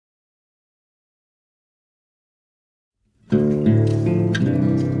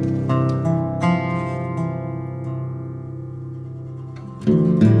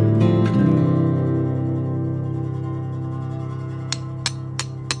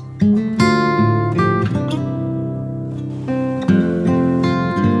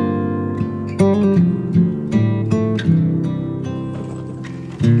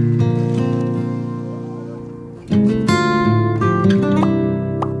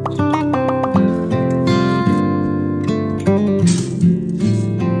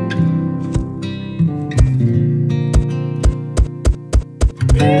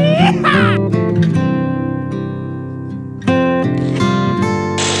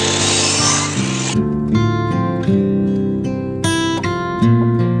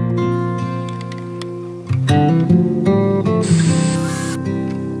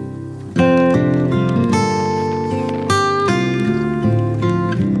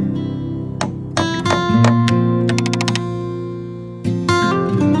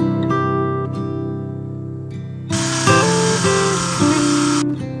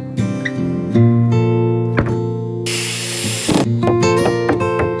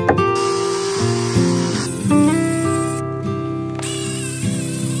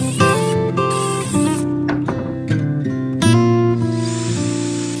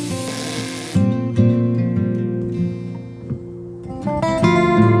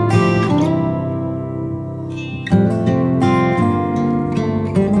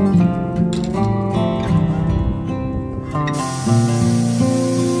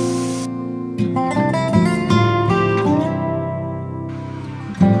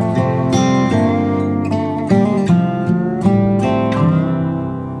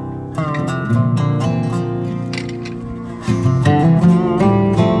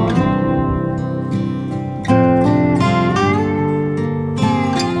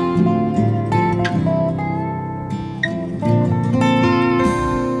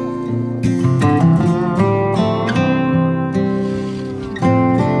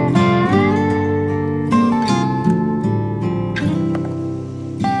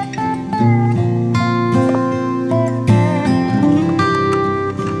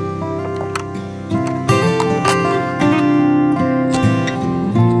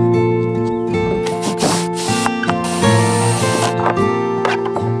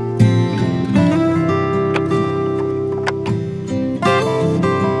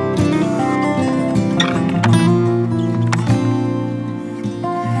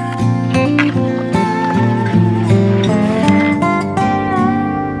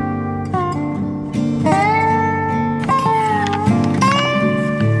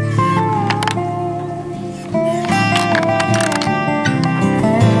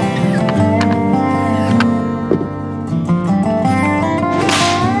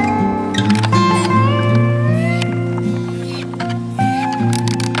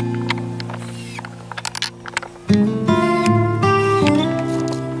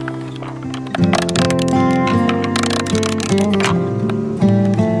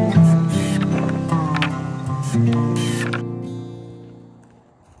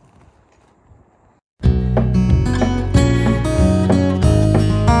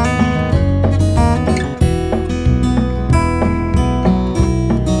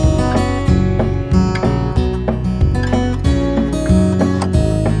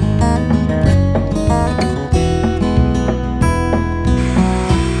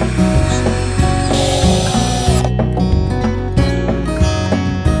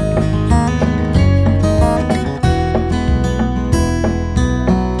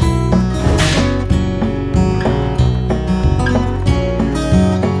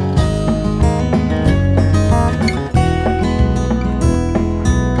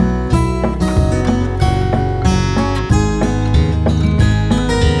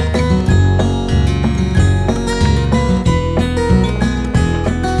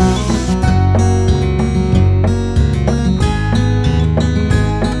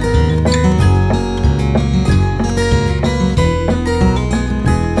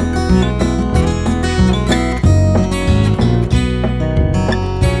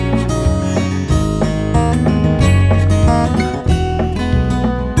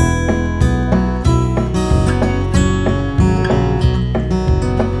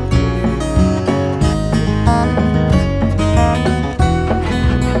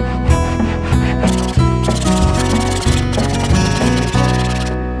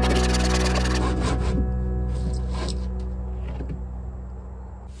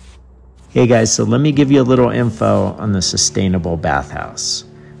Hey guys, so let me give you a little info on the sustainable bathhouse.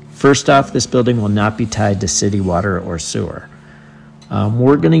 First off, this building will not be tied to city water or sewer.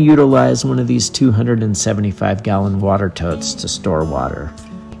 We're going to utilize one of these 275-gallon water totes to store water.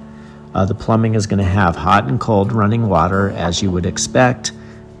 The plumbing is going to have hot and cold running water, as you would expect,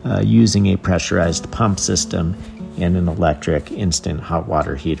 using a pressurized pump system and an electric instant hot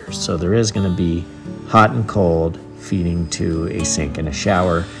water heater. So there is going to be hot and cold feeding to a sink and a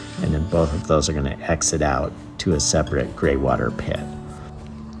shower, and then both of those are going to exit out to a separate gray water pit.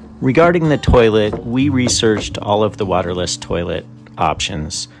 Regarding the toilet, we researched all of the waterless toilet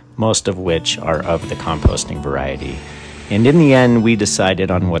options, most of which are of the composting variety. And in the end, we decided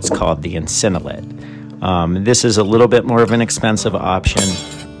on what's called the Incinelit. This is a little bit more of an expensive option,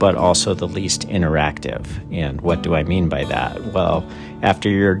 but also the least interactive. And what do I mean by that? Well, after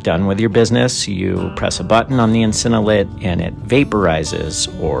you're done with your business, you press a button on the Incinelit and it vaporizes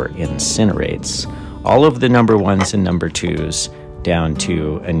or incinerates all of the number ones and number twos down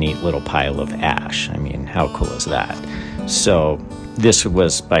to a neat little pile of ash. I mean, how cool is that? So this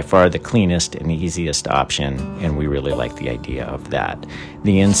was by far the cleanest and easiest option, and we really like the idea of that.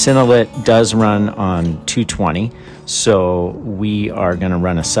 The Incinelit does run on 220, so we are going to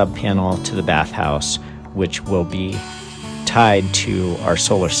run a sub panel to the bathhouse, which will be tied to our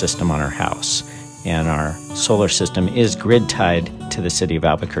solar system on our house. And our solar system is grid tied to the city of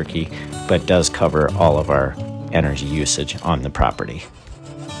Albuquerque, but does cover all of our energy usage on the property.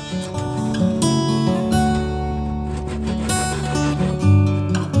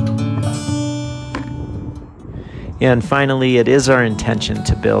 And finally, it is our intention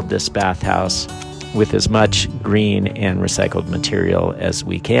to build this bathhouse with as much green and recycled material as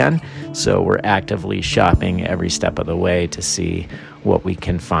we can. So we're actively shopping every step of the way to see what we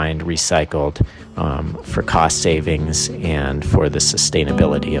can find recycled for cost savings and for the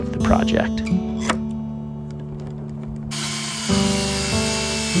sustainability of the project.